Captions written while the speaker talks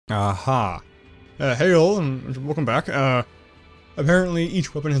Aha. Hey all, and welcome back. Apparently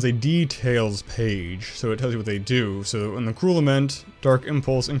each weapon has a details page, so it tells you what they do. So in the Cruel Lament, Dark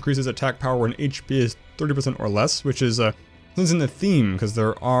Impulse increases attack power when HP is 30% or less, which is in the theme, because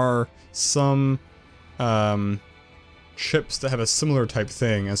there are some chips that have a similar type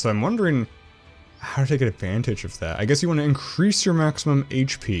thing, and so I'm wondering how to take advantage of that. I guess you want to increase your maximum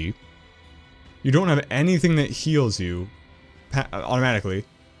HP. You don't have anything that heals you automatically,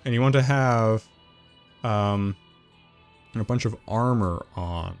 and you want to have a bunch of armor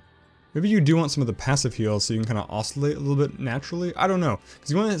on. Maybe you do want some of the passive heals so you can kind of oscillate a little bit naturally. I don't know,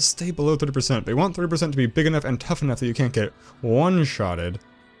 because you want to stay below 30%, but you want 30% to be big enough and tough enough that you can't get one-shotted.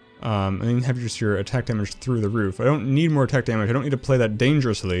 And then have just your attack damage through the roof. I don't need more attack damage. I don't need to play that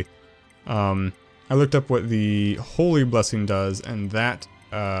dangerously. I looked up what the Holy Blessing does, and that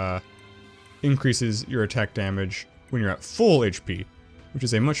increases your attack damage when you're at full HP, which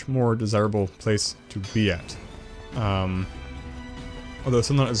is a much more desirable place to be at. Although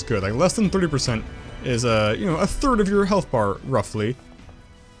still not as good. Like less than 30% is a third of your health bar roughly.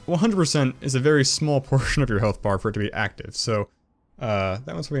 100% is a very small portion of your health bar for it to be active. So that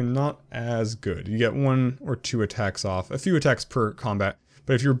one's probably not as good. You get 1 or 2 attacks off, a few attacks per combat.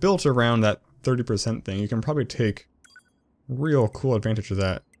 But if you're built around that 30% thing, you can probably take real cool advantage of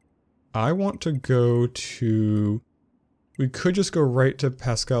that. I want to go to... We could just go right to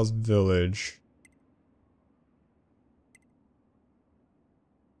Pascal's village.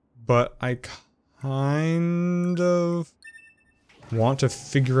 But I kind of want to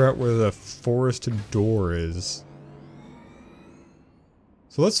figure out where the forested door is.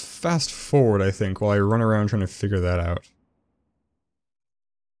 So let's fast forward, I think, while I run around trying to figure that out.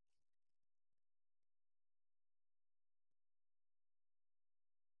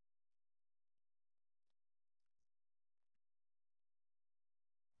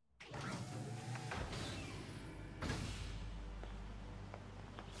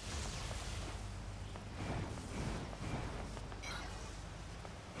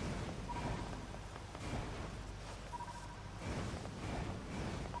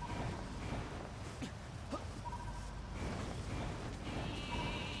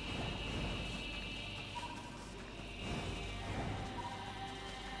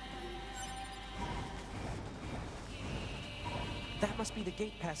 That must be the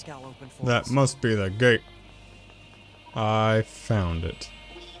gate Pascal opened for us. That must be the gate. I found it.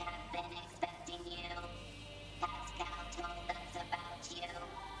 We have been expecting you. Pascal told us about you.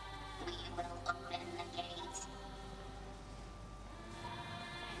 We will open the gate.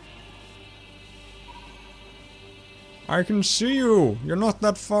 I can see you! You're not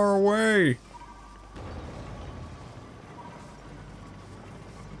that far away!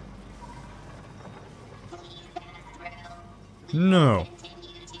 No.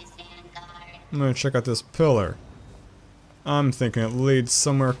 I'm gonna check out this pillar. I'm thinking it leads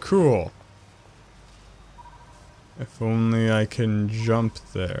somewhere cool. If only I can jump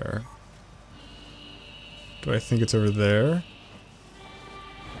there. Do I think it's over there?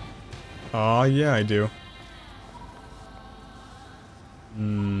 Aw, yeah, I do.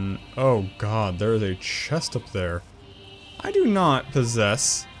 Oh god, there is a chest up there. I do not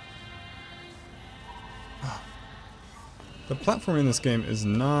possess... The platform in this game is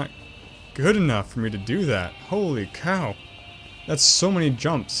not good enough for me to do that. Holy cow. That's so many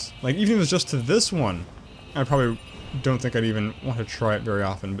jumps. Like, even if it was just to this one, I probably don't think I'd even want to try it very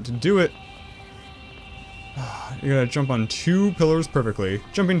often. But to do it, you gotta jump on 2 pillars perfectly.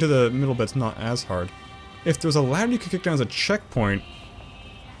 Jumping to the middle bit's not as hard. If there was a ladder you could kick down as a checkpoint,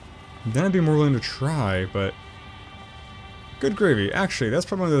 then I'd be more willing to try, but... Good gravy. Actually, that's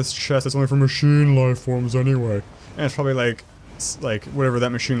probably one of those chests that's only for machine life forms anyway. And it's probably like whatever that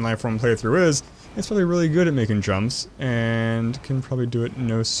machine life form playthrough is, it's probably really good at making jumps, and can probably do it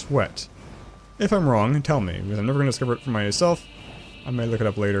no sweat. If I'm wrong, tell me, because I'm never going to discover it for myself. I may look it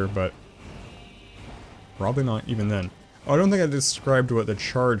up later, but probably not even then. Oh, I don't think I described what the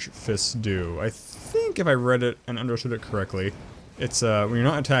charge fists do. I think if I read it and understood it correctly, it's when you're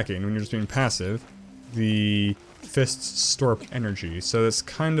not attacking, when you're just being passive, the fists store up energy. So it's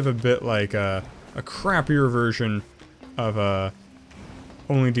kind of a bit like a crappier version of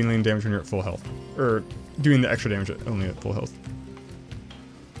only dealing damage when you're at full health. Or doing the extra damage only at full health.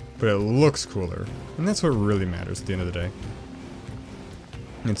 But it looks cooler. And that's what really matters at the end of the day.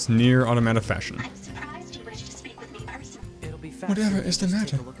 It's Nier Automata fashion. I'm surprised you wish to speak with me personally. It'll be faster Whatever if you is the just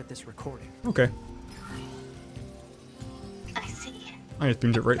matter? Take a look at this recording. Okay. I see. I just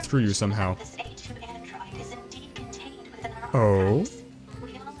beamed it right through you somehow. This H2 android is indeed contained within our Oh. archives.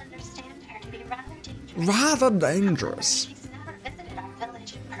 We all understand her to be rather dangerous. Rather dangerous. She's never visited our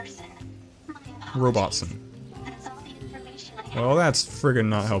village in person. Robotson. That's all the information I have. Well, that's friggin'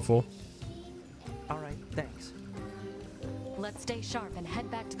 not helpful. All right, thanks. Let's stay sharp and head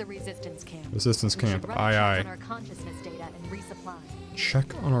back to the resistance camp. Resistance We should camp, run a aye check aye. on our consciousness data and resupply.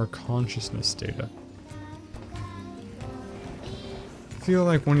 Check on our consciousness data. I feel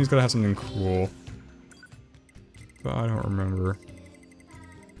like one of these gotta have something cool. But I don't remember.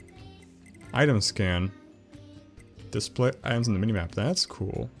 Item scan. Display items in the minimap. That's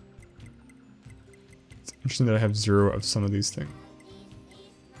cool. It's interesting that I have 0 of some of these things.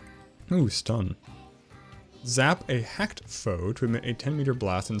 Ooh, stun. Zap a hacked foe to emit a 10-meter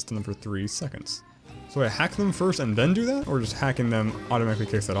blast and stun them for 3 seconds. So I hack them first and then do that? Or just hacking them automatically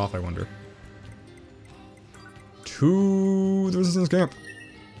kicks that off, I wonder. To the resistance camp.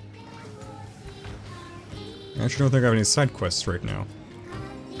 I actually don't think I have any side quests right now.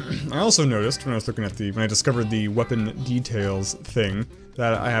 I also noticed when I was looking at when I discovered the weapon details thing,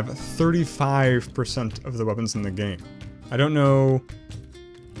 that I have 35% of the weapons in the game. I don't know.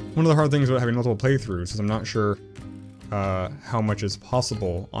 One of the hard things about having multiple playthroughs is I'm not sure how much is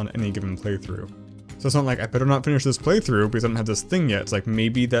possible on any given playthrough. So it's not like I better not finish this playthrough because I don't have this thing yet. It's like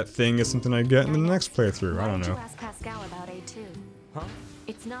maybe that thing is something I get in the next playthrough. I don't know. Ask Pascal about A2. Huh?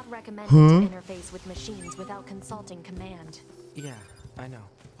 It's not recommended to interface with machines without consulting command. Yeah, I know.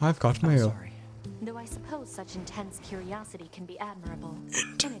 I've got I'm mail. sorry. Though I suppose such intense curiosity can be admirable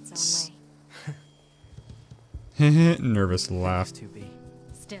in its own way. Nervous laugh. Thanks, 2B.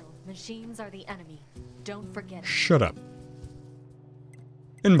 Still, machines are the enemy. Don't forget it. Shut up.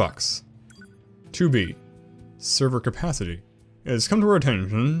 Inbox. 2B. Server capacity. It has come to our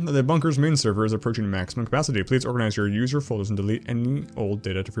attention that the bunker's main server is approaching maximum capacity. Please organize your user folders and delete any old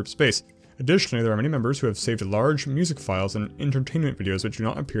data to free up space. Additionally, there are many members who have saved large music files and entertainment videos which do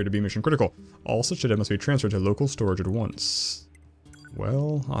not appear to be mission critical. All such data must be transferred to local storage at once.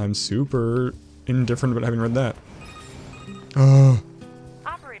 Well, I'm super indifferent about having read that. Oh,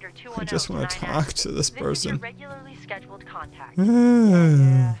 Operator 210 I just want to talk to this This is your person. regularly scheduled contact.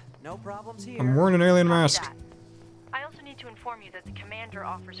 Yeah, no problems here. I'm wearing an alien Copy mask. that. I also need to inform you that the commander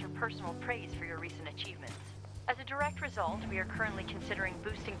offers her personal praise for your recent achievements. As a direct result, we are currently considering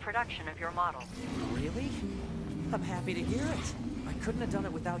boosting production of your model. Really? I'm happy to hear it. I couldn't have done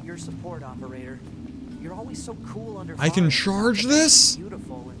it without your support, operator. You're always so cool under I can fire. charge this?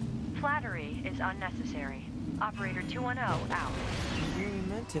 Beautiful and Flattery is unnecessary. Operator 210 out. you really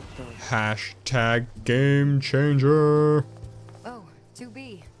meant it though. Hashtag game changer. Oh,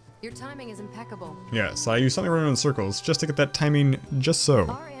 2B. Your timing is impeccable. Yes, I use something running in circles just to get that timing just so.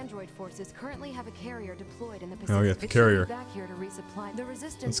 Our android forces currently have a carrier deployed in the Pacific. Oh yeah, the carrier. Back here to resupply. The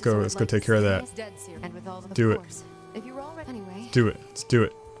resistance Let's go, is let's go like take care of that. serious dead serum. And with all the Do it. force. If you're already anyway. Do it. Let's do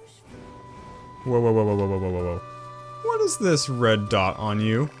it. Whoa, whoa, whoa, whoa, whoa, whoa, whoa, whoa, whoa. What is this red dot on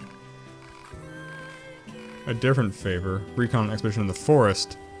you? A different favor. Recon expedition in the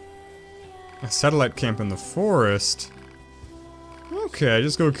forest. A satellite camp in the forest? Okay,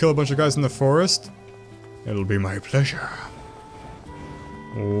 just go kill a bunch of guys in the forest. It'll be my pleasure.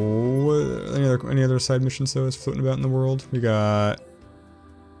 Oh, any other side missions though is floating about in the world? We got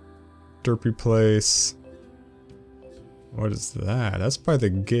Derpy Place. What is that? That's by the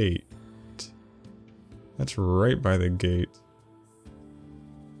gate. That's right by the gate.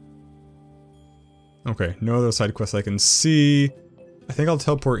 Okay, no other side quests I can see. I think I'll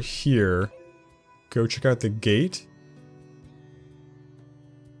teleport here. Go check out the gate.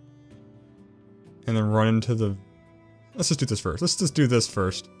 And then run into the... Let's just do this first. Let's just do this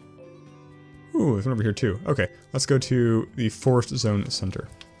first. Ooh, there's one over here too. Okay, let's go to the Forest Zone Center.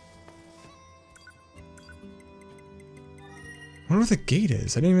 I wonder what the gate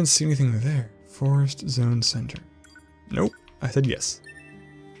is. I didn't even see anything there. Forest Zone Center. Nope. I said yes.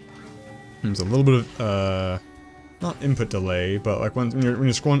 There's a little bit of, not input delay, but like when you're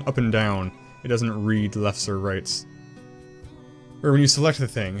scrolling up and down, it doesn't read lefts or rights. Or when you select the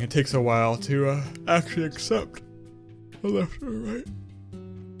thing, it takes a while to actually accept a left or a right.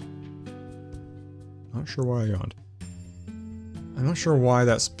 Not sure why I yawned. I'm not sure why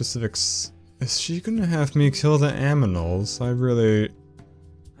that specifics. Is she gonna have me kill the aminals?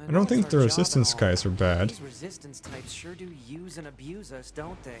 I don't think the resistance guys are bad. These resistance types sure do use and abuse us,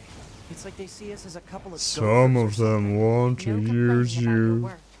 don't they? It's like they see us as a couple of Some gophers of or them want to No use complaining about your you.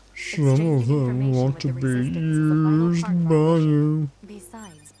 work. Some of Exchanging them information want with to the be resistance is a vital used part of by our mission. you.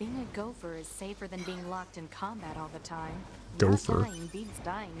 Besides, being a gopher is safer than being locked in combat all the time. Gopher. Not dying beats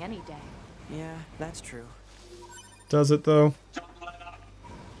dying any day. Yeah, that's true. Does it though? Don't let up.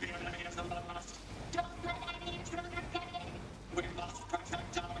 The enemy is above us. Don't let any intruder get in. We must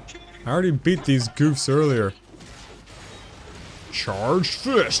protect our king. I already beat these goofs earlier. Charged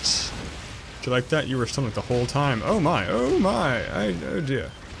fists. Did you like that? You were stunned the whole time. Oh my, oh my, oh dear.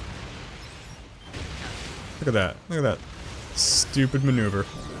 Look at that, look at that. Stupid maneuver.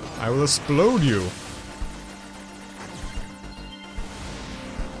 I will explode you.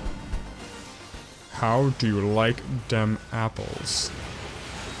 How do you like dem apples?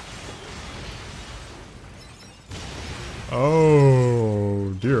 Oh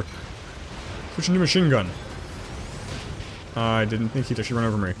dear. Switching to machine gun. I didn't think he'd actually run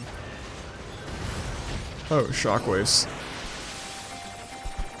over me. Oh, shockwaves.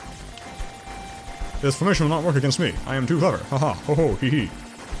 This formation will not work against me. I am too clever. Haha, ho ho, hee hee.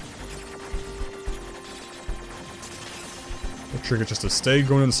 The trick is just to stay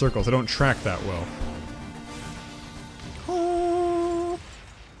going in circles. They don't track that well. Oh.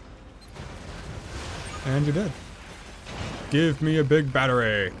 And you're dead. Give me a big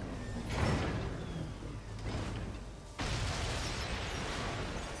battery.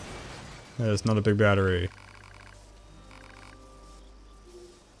 That is not a big battery.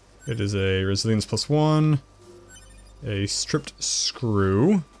 It is a resilience +1, a stripped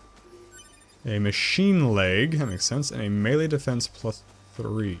screw, a machine leg, that makes sense, and a melee defense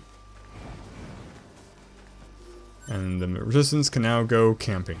 +3. And the resistance can now go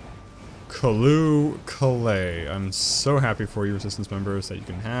camping. Calais. I'm so happy for you resistance members that you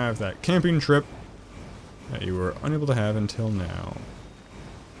can have that camping trip that you were unable to have until now.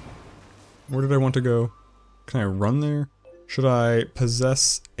 Where did I want to go? Can I run there? Should I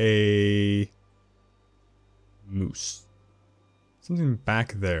possess a moose? Something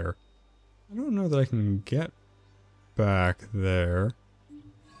back there. I don't know that I can get back there.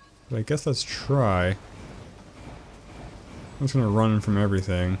 But I guess let's try. I'm just gonna run from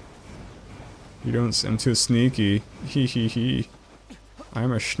everything. You don't seem too sneaky. Hee hee hee.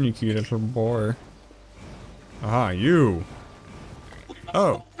 I'm a sneaky little boy. Aha, you!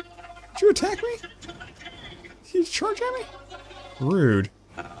 Oh. Did you attack me? Did you charge at me? Rude.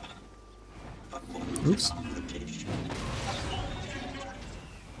 Oops.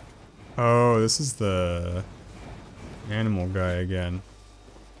 Oh, this is the animal guy again.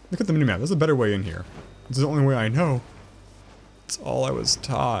 Look at the minimap. There's a better way in here. This is the only way I know. It's all I was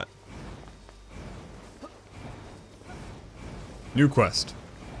taught. New quest.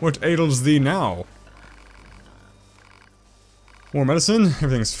 What ails thee now? More medicine?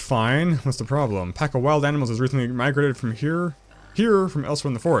 Everything's fine. What's the problem? Pack of wild animals has recently migrated from here from elsewhere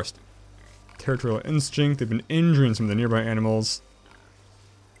in the forest. Territorial instinct, they've been injuring some of the nearby animals.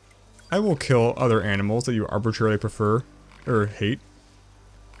 I will kill other animals that you arbitrarily prefer, or hate.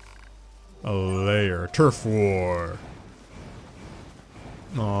 A lair. Turf war.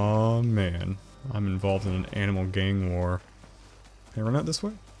 Aw, man. I'm involved in an animal gang war. Can I run out this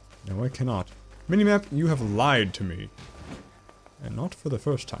way? No, I cannot. Minimap, you have lied to me. And not for the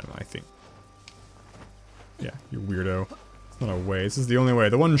first time, I think. Yeah, you weirdo. It's not a way. This is the only way.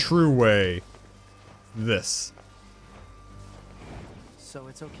 The one true way. This. So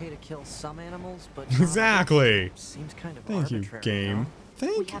it's okay to kill some animals, but exactly. Seems kind of Thank you, arbitrary, game. no?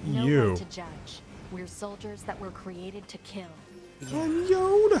 Thank We have no you. right to judge. We're soldiers that were created to kill. I'm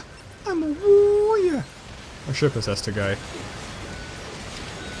Yoda. I'm a warrior. A ship possessed a guy.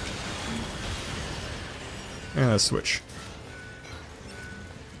 And a switch.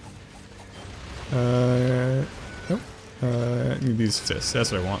 Nope. Need these fists.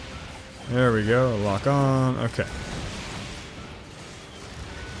 That's what I want. There we go. Lock on. Okay.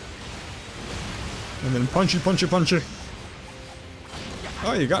 And then punchy, punchy, punchy.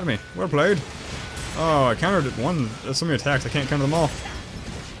 Oh, you got me. Well played. Oh, I countered it one. There's so many attacks, I can't counter them all.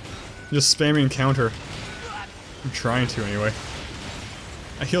 Just spamming counter. I'm trying to anyway.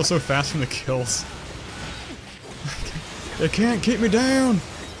 I heal so fast from the kills. They can't keep me down.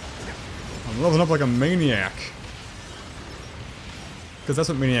 I'm leveling up like a maniac. Because that's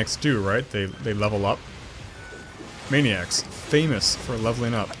what maniacs do, right? They level up. Maniacs, famous for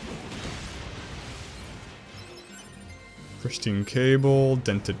leveling up. Pristine cable,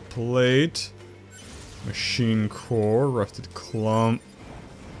 dented plate, machine core, rusted clump,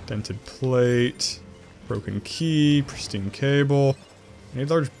 dented plate, broken key, pristine cable. I need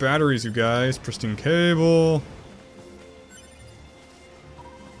large batteries, you guys. Pristine cable.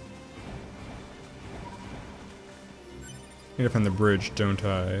 Need to find the bridge, don't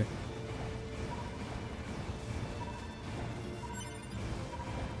I?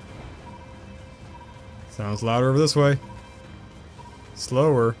 Sounds louder over this way.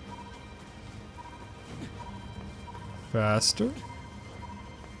 Slower. Faster.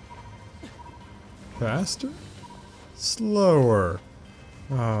 Faster. Slower.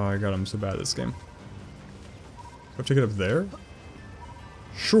 Oh, I got him so bad at this game. Do I have to get up there?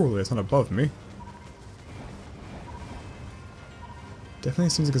 Surely it's not above me. Definitely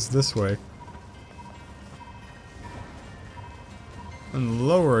seems like it's this way. And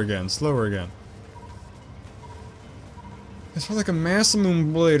lower again, slower again. It's for like a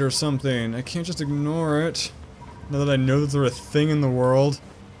Massamune blade or something. I can't just ignore it. Now that I know that they're a thing in the world.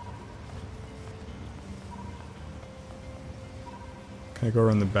 Can I go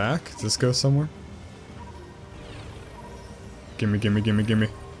around the back? Does this go somewhere? Gimme, gimme, gimme, gimme.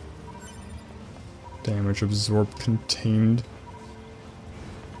 Damage absorbed contained.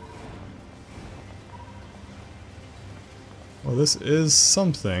 Well, this is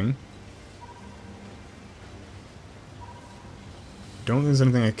something. Don't think there's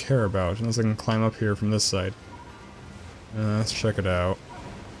anything I care about, unless I can climb up here from this side. Let's check it out.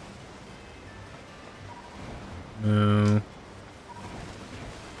 No.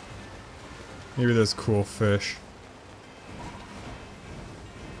 Maybe there's cool fish.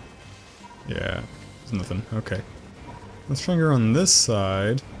 Yeah, there's nothing. Okay. Let's try and go on this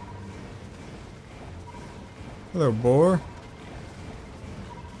side. Hello, boar.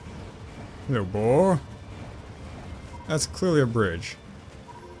 Hello, boar. That's clearly a bridge.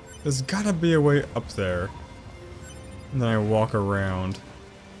 There's gotta be a way up there. And then I walk around.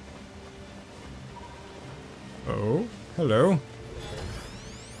 Oh, hello.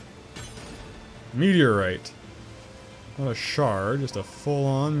 Meteorite. Not a shard, just a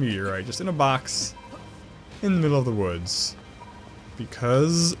full-on meteorite. Just in a box. In the middle of the woods.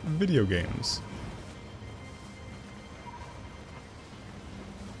 Because video games.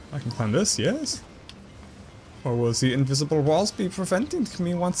 I can climb this, yes? Or will the invisible walls be preventing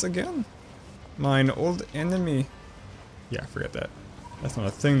me once again? Mine old enemy. Yeah, forget that. That's not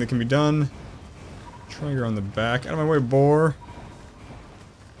a thing that can be done. Try to go on the back. Out of my way, boar.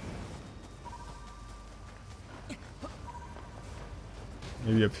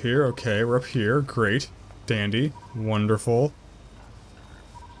 Maybe up here? Okay, we're up here. Great. Dandy. Wonderful.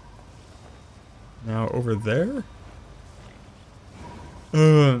 Now over there?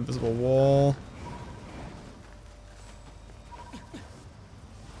 Invisible wall.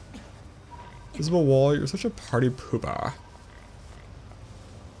 Invisible wall, you're such a party pooper.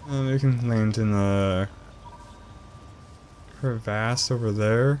 Maybe we can land in the crevasse over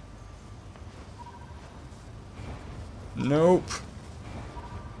there. Nope.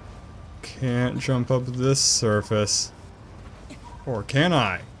 Can't jump up this surface. Or can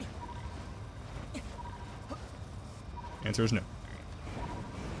I? Answer is no.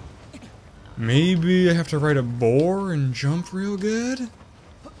 Maybe I have to ride a boar and jump real good?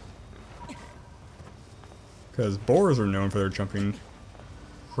 Because boars are known for their jumping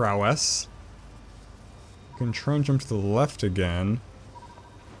prowess. I can try and jump to the left again.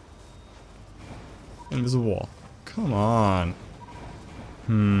 Invisible wall. Come on.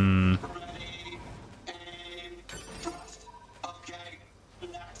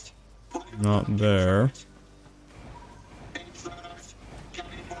 Not there.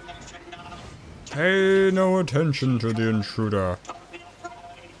 Pay no attention to the intruder.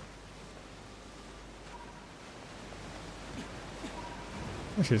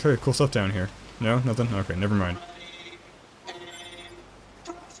 Actually, there's very cool stuff down here. No? Nothing? Okay, never mind.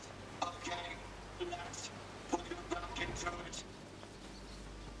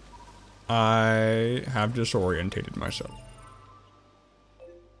 I have disorientated myself.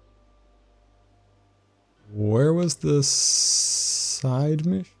 Where was the side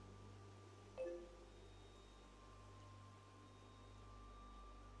mission?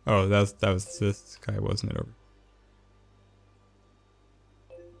 Oh, that was this guy, wasn't it? Over.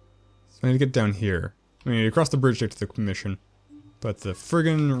 So I need to get down here. I mean, across the bridge to get to the mission. But the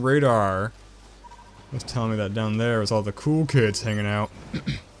friggin' radar was telling me that down there was all the cool kids hanging out.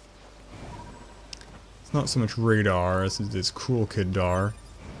 It's not so much radar as it is cool kid dar.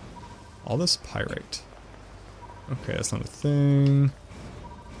 All this pyrite. Okay, that's not a thing.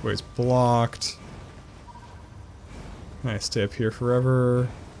 Way's blocked. Can I stay up here forever?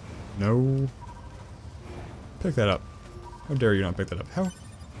 No. Pick that up. How dare you not pick that up? How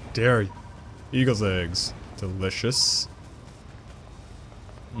dare you? Eagle's eggs. Delicious.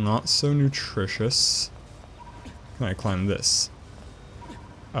 Not so nutritious. Can I climb this?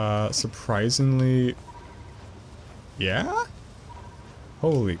 Surprisingly... Yeah?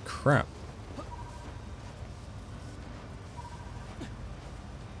 Holy crap.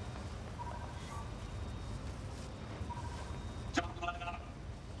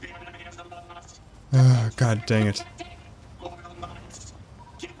 God dang it.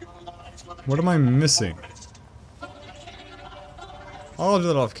 What am I missing? I'll do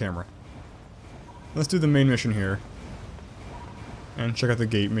that off camera. Let's do the main mission here. And check out the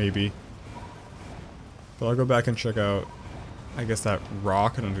gate, maybe. But I'll go back and check out, I guess, that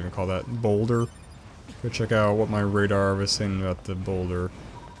rock. I don't know what I'm gonna call that. Boulder. Go check out what my radar was saying about the boulder.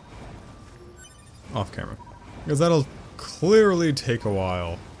 Off camera. Because that'll clearly take a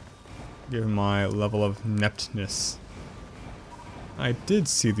while, given my level of ineptness. I did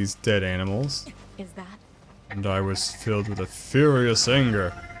see these dead animals. Is that? And I was filled with a furious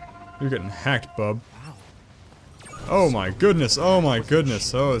anger. You're getting hacked, bub. Oh my goodness, oh my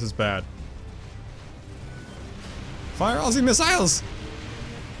goodness. Oh, this is bad. Fire Aussie missiles!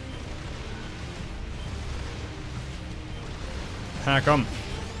 Hack 'em.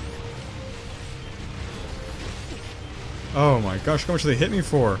 Oh my gosh, how much do they hit me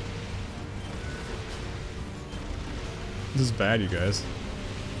for? This is bad, you guys.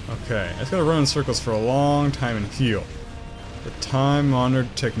 Okay, I just gotta run in circles for a long time and heal. The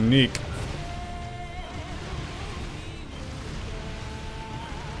time-honored technique.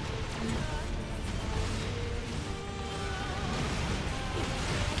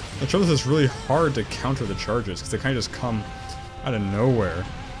 The trouble is it's really hard to counter the charges because they kind of just come out of nowhere.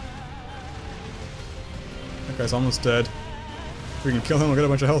 That guy's almost dead. If we can kill him, we'll get a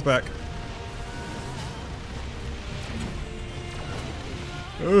bunch of health back.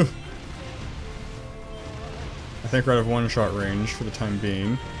 Ugh. I think we're out of one-shot range for the time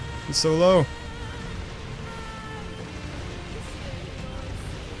being. It's so low.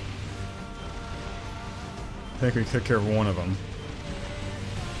 I think we took care of one of them.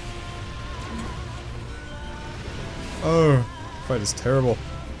 Oh, fight is terrible.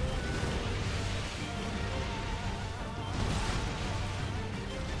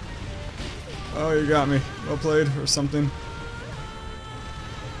 Oh, you got me. Well played, or something.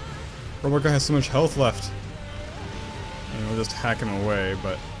 Robot guy has so much health left. And we'll just hack him away,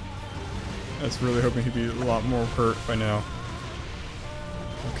 but I was really hoping he'd be a lot more hurt by now.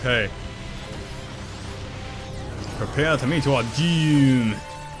 Okay. Prepare to meet your doom.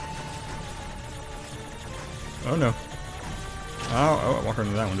 Oh no. Oh, I walked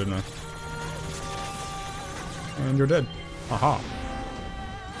into that one, didn't I? And you're dead. Aha.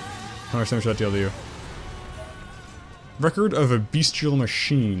 How much damage did that deal to you? Record of a bestial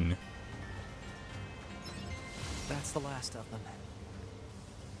machine. That's the last of them.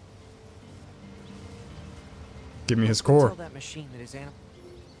 Give me his core. Tell that machine that his animal.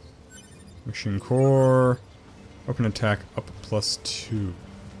 Machine core. Open attack up +2.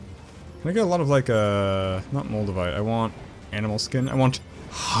 Can I get a lot of like not moldavite. I want animal skin. I want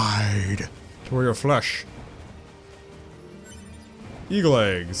hide to wear your flesh. Eagle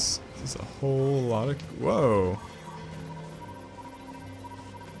eggs. This is a whole lot of. Whoa.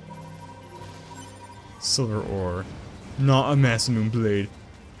 Silver ore. Not a massive moon blade.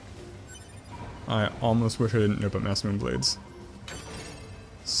 I almost wish I didn't know about massive moon blades.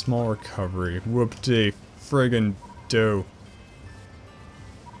 Small recovery. Whoop-de friggin' dough.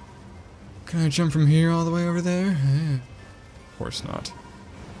 Can I jump from here all the way over there? Of course not.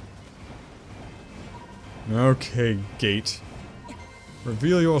 Okay, gate.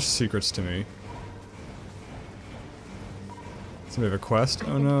 Reveal your secrets to me. Somebody have a quest?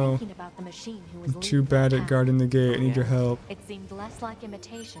 Oh no. I'm too bad at guarding the gate. I need your help. It seemed less like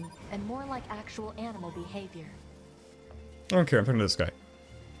imitation and more like actual animal behavior. I don't care, I'm talking to this guy.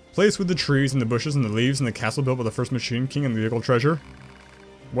 Place with the trees and the bushes and the leaves and the castle built by the first Machine King and the vehicle treasure.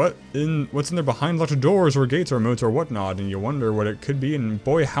 What's in there behind locked doors or gates or moats or whatnot, and you wonder what it could be, and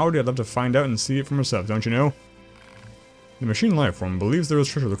boy howdy, I'd love to find out and see it for myself, don't you know? The machine life form believes there is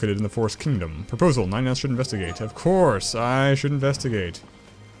treasure located in the Forest Kingdom. Proposal, 9S should investigate. Of course, I should investigate.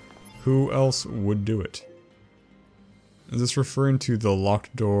 Who else would do it? Is this referring to the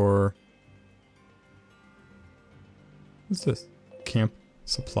locked door? What's this? Camp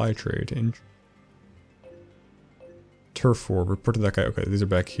supply trade. Turf war. Report to that guy. Okay, these are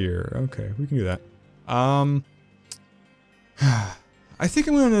back here. Okay, we can do that. I think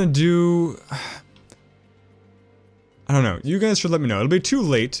I'm gonna do... I don't know. You guys should let me know. It'll be too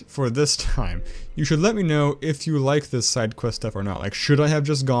late for this time. You should let me know if you like this side quest stuff or not. Like, should I have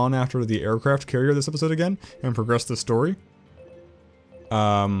just gone after the aircraft carrier this episode again and progressed the story?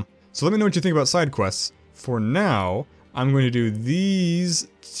 So let me know what you think about side quests. For now, I'm going to do these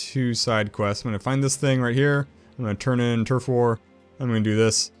two side quests. I'm going to find this thing right here. I'm going to turn in Turf War. I'm going to do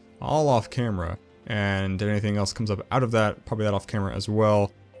this all off camera. And if anything else comes up out of that, probably that off camera as well.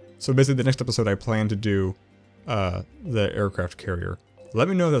 So basically the next episode I plan to do the aircraft carrier. Let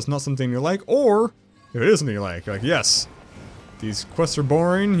me know if that's not something you like, or if it is something you like. Like, yes, these quests are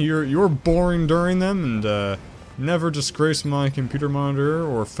boring, you're boring during them, and never disgrace my computer monitor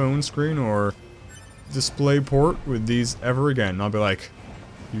or phone screen or display port with these ever again. I'll be like,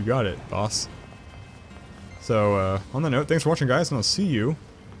 you got it, boss. So, on that note, thanks for watching, guys, and I'll see you in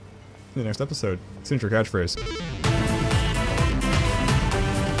the next episode. Signature catchphrase.